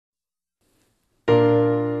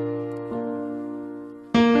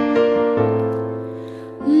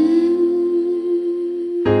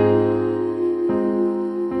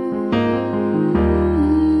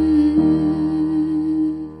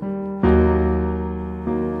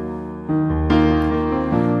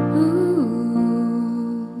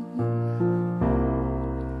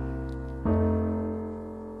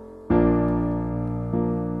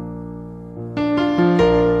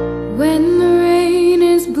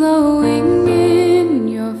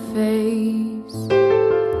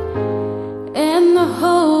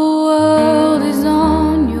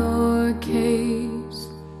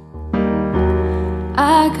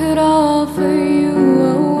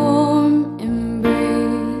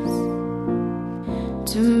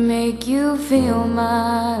you feel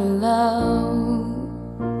my love.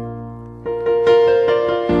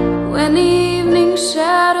 When the evening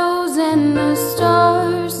shadows and the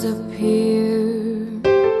stars appear,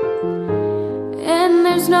 and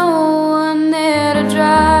there's no one there to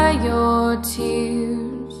dry your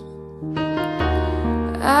tears,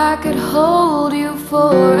 I could hold you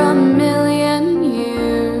for a million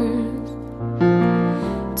years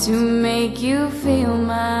to make you feel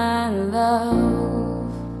my love.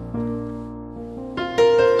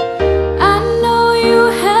 I know you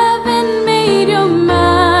haven't made your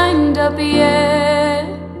mind up yet,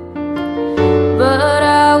 but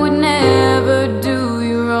I would never do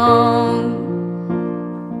you wrong.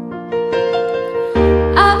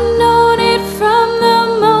 I've known it from the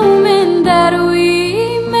moment that we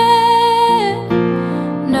met,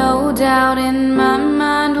 no doubt in my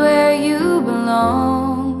mind where you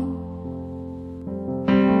belong.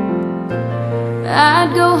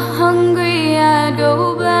 I'd go hungry, I'd go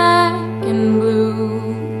black and blue,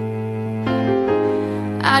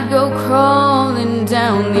 I'd go crawling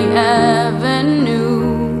down the avenue.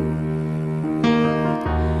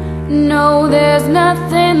 No, there's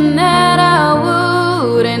nothing that I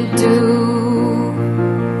wouldn't do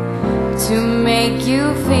to make you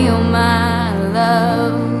feel my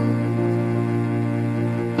love.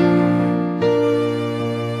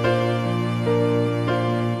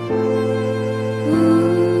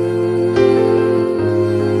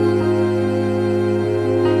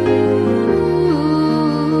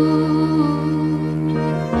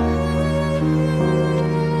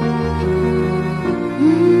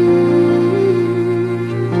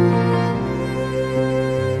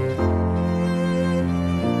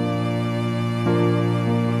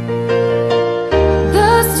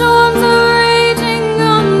 Storms are raging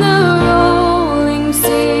on the rolling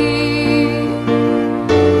sea,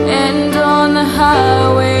 and on the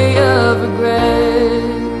highway of regret,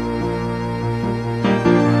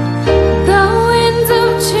 the winds of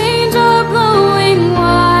change are blowing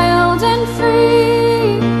wild and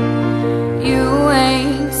free. You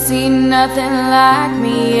ain't seen nothing like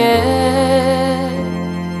me yet.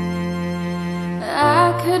 I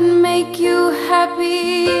could make you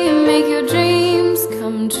happy, make your dreams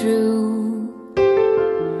come true.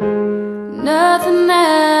 Nothing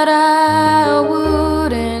that I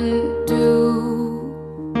wouldn't do.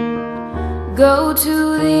 Go to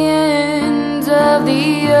the ends of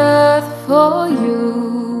the earth for you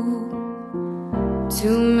to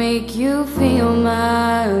make you feel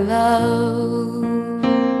my love,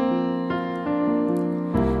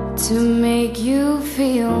 to make you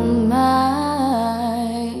feel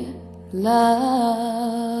my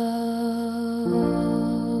love.